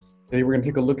Today, we're going to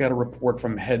take a look at a report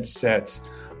from Headset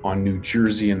on New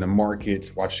Jersey and the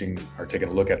market, taking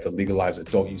a look at the legalized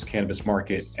adult use cannabis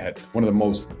market at one of the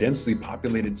most densely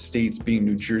populated states, being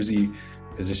New Jersey,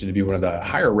 positioned to be one of the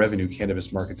higher revenue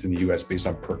cannabis markets in the US based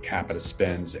on per capita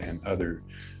spends and other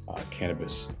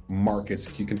cannabis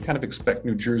markets. You can kind of expect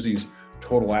New Jersey's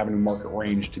total avenue market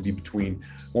range to be between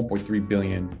 1.3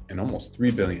 billion and almost 3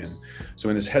 billion. So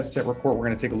in this Headset report, we're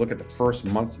going to take a look at the first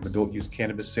months of adult use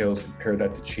cannabis sales, compare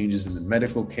that to changes in the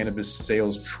medical cannabis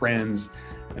sales trends,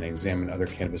 and examine other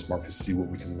cannabis markets to see what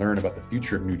we can learn about the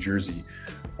future of New Jersey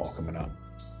all coming up.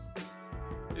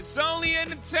 It's only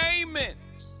entertainment.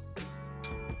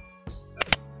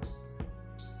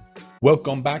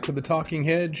 Welcome back to The Talking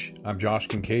Hedge. I'm Josh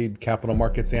Kincaid, capital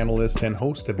markets analyst and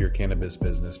host of your Cannabis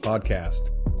Business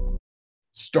Podcast.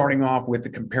 Starting off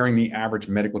with comparing the average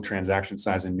medical transaction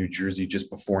size in New Jersey just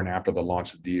before and after the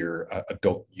launch of their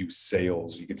adult use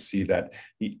sales, you can see that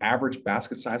the average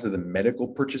basket size of the medical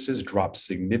purchases dropped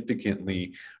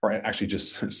significantly, or actually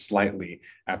just slightly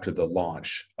after the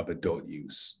launch of adult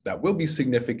use. That will be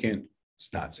significant.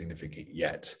 It's not significant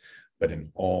yet, but in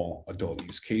all adult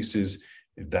use cases,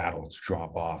 that'll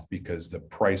drop off because the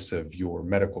price of your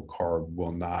medical card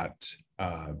will not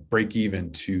break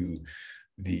even to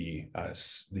the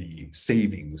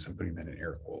savings, I'm putting that in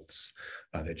air quotes,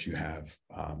 that you have.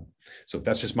 So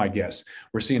that's just my guess.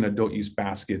 We're seeing adult use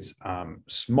baskets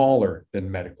smaller than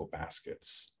medical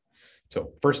baskets.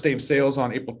 So first day of sales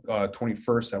on April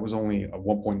 21st, that was only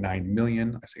 1.9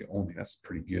 million. I say only, that's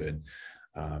pretty good.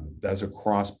 That's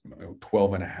across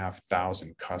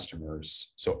 12,500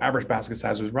 customers. So average basket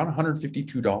size was around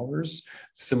 $152,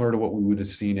 similar to what we would have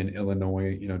seen in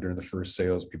Illinois, during the first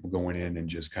sales, people going in and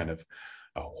just kind of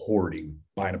hoarding,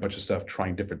 buying a bunch of stuff,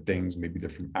 trying different things. Maybe they're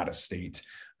from out of state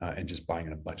and just buying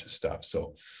a bunch of stuff.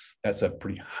 So that's a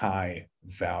pretty high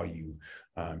value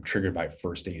triggered by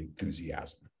first day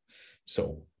enthusiasm.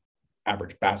 So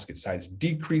average basket size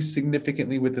decreased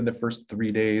significantly within the first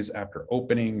 3 days after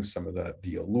opening. Some of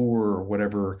the allure or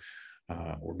whatever,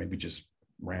 or maybe just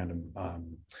random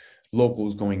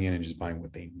locals going in and just buying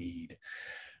what they need.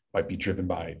 Might be driven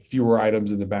by fewer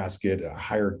items in the basket,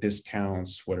 higher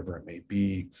discounts, whatever it may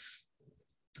be.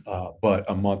 But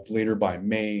a month later, by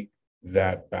May,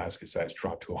 that basket size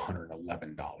dropped to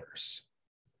 $111.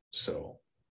 So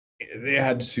they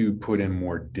had to put in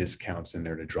more discounts in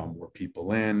there to draw more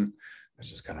people in. That's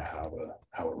just kind of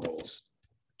how it rolls.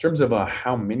 In terms of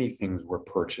how many things were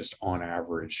purchased on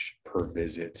average per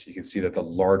visit, you can see that the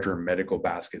larger medical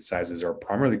basket sizes are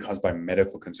primarily caused by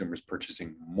medical consumers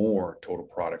purchasing more total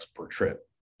products per trip.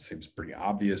 Seems pretty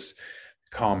obvious.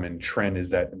 Common trend is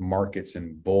that markets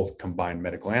in both combined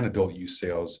medical and adult use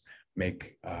sales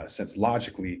make sense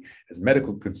logically, as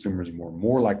medical consumers were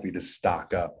more likely to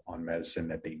stock up on medicine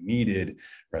that they needed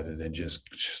rather than just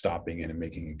stopping in and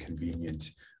making a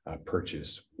convenient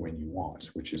purchase when you want,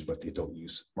 which is what the adult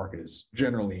use market is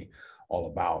generally all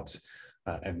about.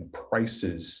 And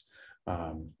prices,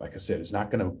 like I said, is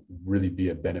not going to really be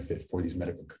a benefit for these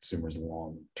medical consumers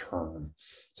long term.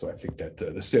 So I think that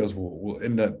the sales will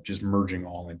end up just merging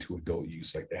all into adult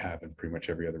use like they have in pretty much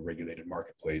every other regulated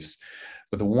marketplace.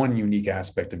 But the one unique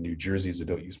aspect of New Jersey's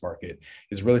adult use market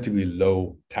is relatively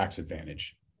low tax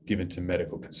advantage given to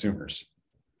medical consumers.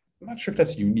 I'm not sure if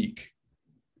that's unique.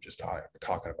 Just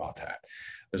talking about that.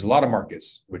 There's a lot of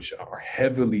markets which are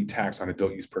heavily taxed on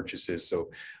adult use purchases, so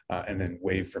and then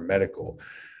waived for medical.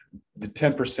 The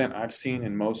 10% I've seen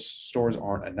in most stores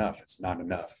aren't enough. It's not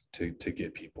enough to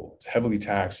get people. It's heavily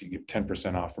taxed. You give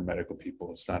 10% off for medical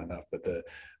people. It's not enough, but the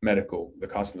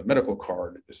cost of the medical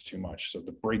card is too much. So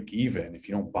the break even, if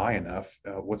you don't buy enough,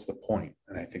 what's the point?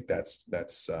 And I think that's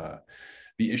the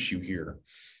issue here.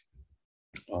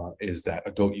 Is that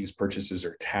adult use purchases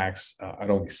are taxed at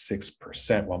only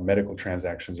 6%, while medical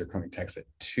transactions are currently taxed at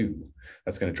 2%.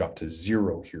 That's going to drop to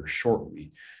 0% here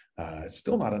shortly. It's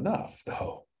still not enough,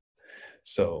 though.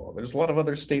 So there's a lot of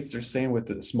other states they're saying with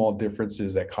the small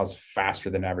differences that cause faster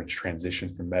than average transition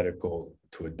from medical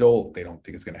to adult. They don't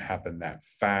think it's going to happen that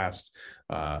fast,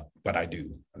 but I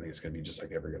do. I think it's going to be just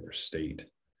like every other state.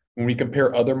 When we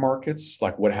compare other markets,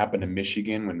 like what happened in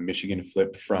Michigan, when Michigan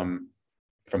flipped from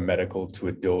medical to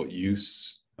adult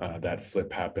use, that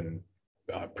flip happened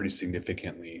pretty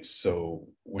significantly. So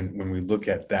when we look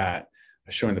at that,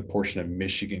 showing the portion of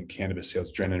Michigan cannabis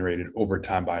sales generated over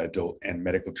time by adult and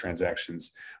medical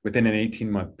transactions within an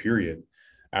 18-month period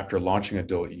after launching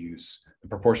adult use, the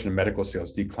proportion of medical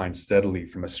sales declined steadily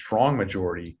from a strong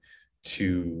majority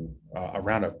to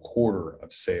around a quarter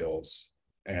of sales.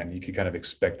 And you can kind of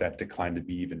expect that decline to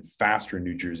be even faster in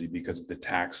New Jersey because of the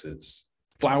taxes.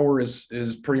 Flower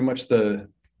is pretty much the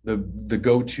the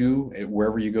go-to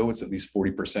wherever you go, it's at least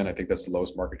 40%. I think that's the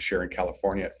lowest market share in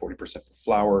California at 40% for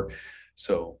flower.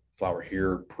 So flower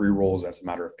here, pre-rolls, that's a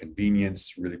matter of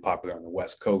convenience, really popular on the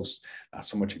West Coast, not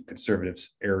so much in conservative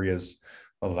areas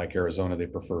like Arizona. They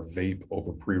prefer vape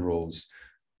over pre-rolls,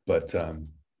 but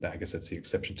I guess that's the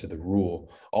exception to the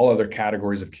rule. All other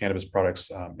categories of cannabis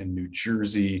products in New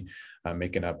Jersey,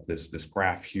 making up this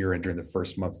graph here, and during the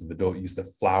first month of adult use, the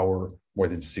flower more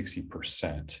than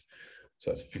 60%. So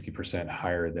that's 50%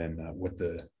 higher than what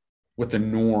the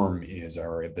norm is,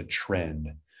 or the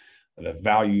trend. The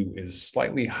value is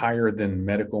slightly higher than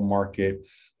medical market,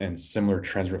 and similar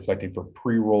trends reflecting for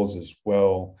pre-rolls as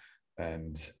well.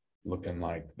 And looking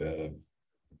like they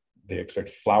expect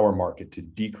flower market to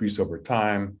decrease over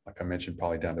time. Like I mentioned,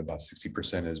 probably down to about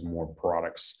 60% as more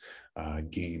products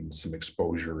gain some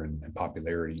exposure and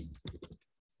popularity.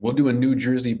 We'll do a New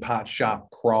Jersey pot shop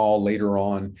crawl later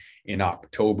on in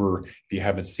October. If you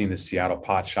haven't seen the Seattle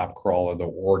pot shop crawl or the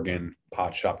Oregon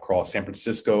pot shop crawl, San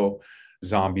Francisco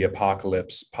zombie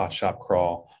apocalypse pot shop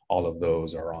crawl, all of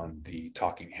those are on the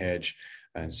Talking Hedge.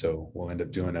 And so we'll end up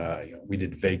doing we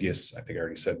did Vegas. I think I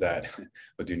already said that.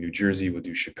 We'll do New Jersey, we'll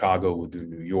do Chicago, we'll do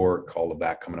New York, all of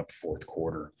that coming up fourth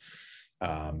quarter.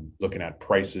 Looking at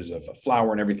prices of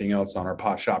flour and everything else on our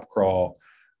pot shop crawl.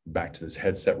 Back to this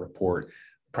headset report.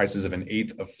 Prices of an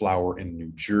eighth of flour in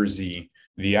New Jersey.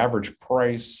 The average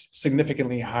price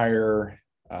significantly higher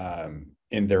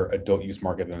in their adult use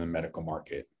market than the medical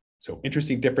market. So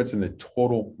interesting difference in the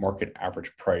total market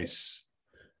average price.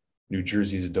 New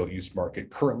Jersey's adult use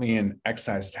market currently in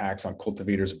excise tax on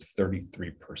cultivators of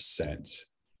 33%.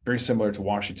 Very similar to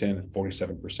Washington,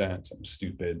 47%, something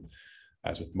stupid.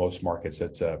 As with most markets,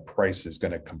 that price is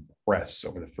going to compress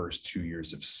over the first 2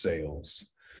 years of sales.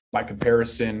 By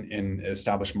comparison, in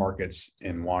established markets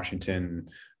in Washington,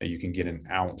 you can get an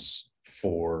ounce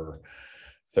for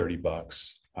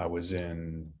 $30. I was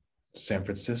in San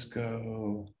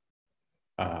Francisco,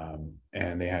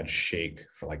 and they had shake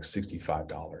for like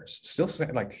 $65. Still,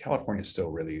 like California is still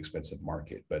a really expensive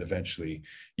market, but eventually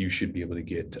you should be able to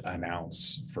get an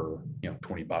ounce for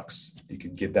 $20. You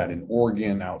can get that in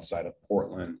Oregon, outside of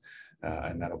Portland,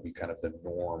 and that'll be kind of the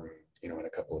norm, in a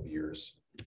couple of years.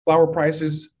 Flower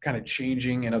prices kind of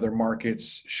changing in other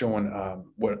markets, showing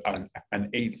what an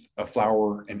eighth of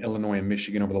flour in Illinois and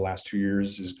Michigan over the last 2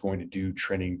 years is going to do,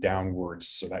 trending downwards.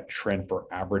 So that trend for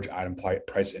average item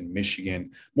price in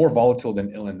Michigan, more volatile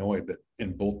than Illinois, but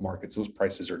in both markets, those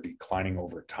prices are declining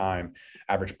over time.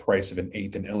 Average price of an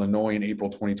eighth in Illinois in April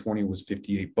 2020 was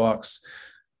 $58.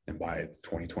 And by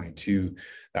 2022,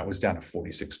 that was down to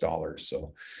 $46.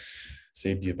 So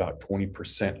saved you about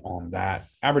 20% on that.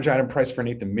 Average item price for an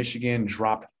eighth in Michigan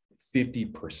dropped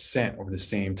 50% over the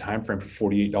same time frame, from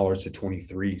 $48 to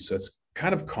 $23. So it's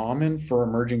kind of common for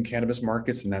emerging cannabis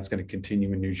markets, and that's going to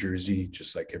continue in New Jersey,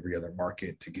 just like every other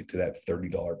market, to get to that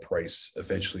 $30 price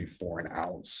eventually for an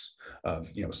ounce of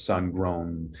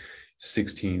sun-grown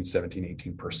 16, 17,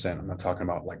 18%. I'm not talking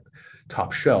about like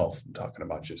top shelf. I'm talking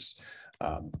about just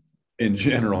in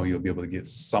general, you'll be able to get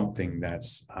something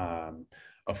that's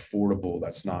affordable,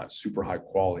 that's not super high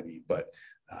quality, but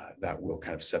that will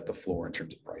kind of set the floor in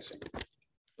terms of pricing.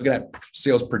 Looking at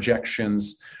sales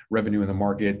projections, revenue in the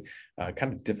market,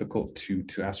 kind of difficult to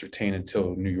ascertain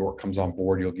until New York comes on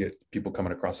board. You'll get people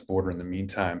coming across the border in the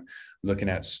meantime. Looking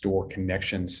at Store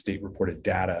Connections state reported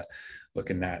data,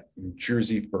 looking at New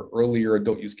Jersey for earlier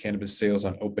adult use cannabis sales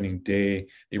on opening day,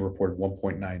 they reported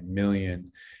 1.9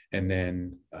 million. And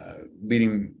then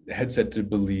leading Headset to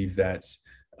believe that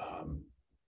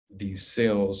these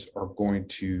sales are going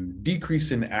to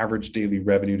decrease in average daily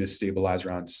revenue to stabilize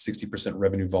around 60%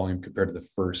 revenue volume compared to the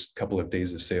first couple of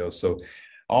days of sales. So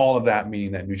all of that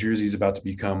meaning that New Jersey is about to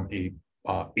become a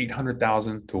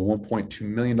 $800,000 to $1.2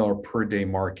 million per day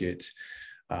market.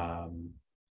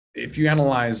 If you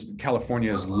analyze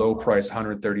California's low price,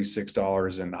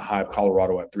 $136, and the high of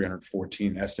Colorado at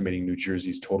 $314, estimating New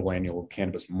Jersey's total annual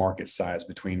cannabis market size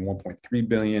between 1.3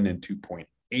 billion and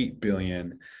 2.8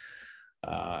 billion.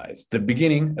 It's the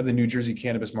beginning of the New Jersey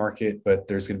cannabis market, but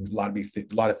there's going to be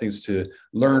a lot of things to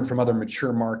learn from other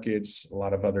mature markets, a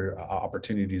lot of other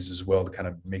opportunities as well to kind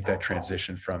of make that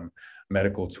transition from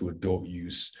medical to adult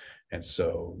use. And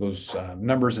so those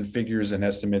numbers and figures and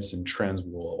estimates and trends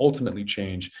will ultimately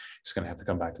change. Just going to have to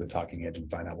come back to the Talking Hedge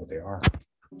and find out what they are.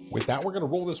 With that, we're going to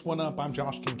roll this one up. I'm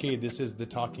Josh Kincaid. This is the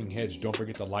Talking Hedge. Don't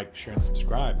forget to like, share, and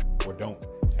subscribe, or don't,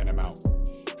 and I'm out.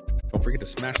 Don't forget to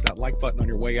smash that like button on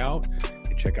your way out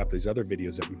and check out these other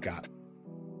videos that we've got.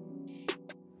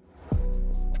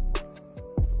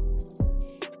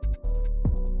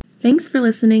 Thanks for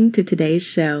listening to today's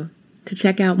show. To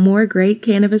check out more great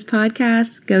cannabis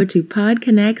podcasts, go to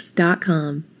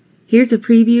podconnects.com. Here's a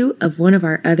preview of one of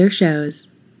our other shows.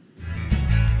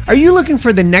 Are you looking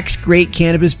for the next great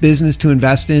cannabis business to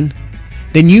invest in?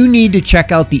 Then you need to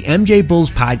check out the MJ Bulls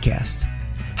podcast.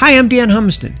 Hi, I'm Dan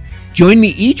Humiston. Join me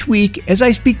each week as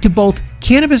I speak to both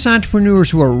cannabis entrepreneurs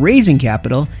who are raising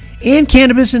capital and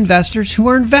cannabis investors who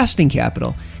are investing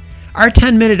capital. Our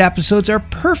 10-minute episodes are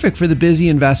perfect for the busy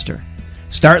investor.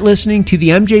 Start listening to the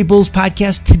MJ Bulls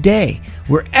podcast today,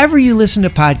 wherever you listen to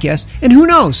podcasts, and who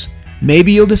knows,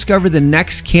 maybe you'll discover the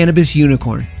next cannabis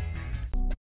unicorn.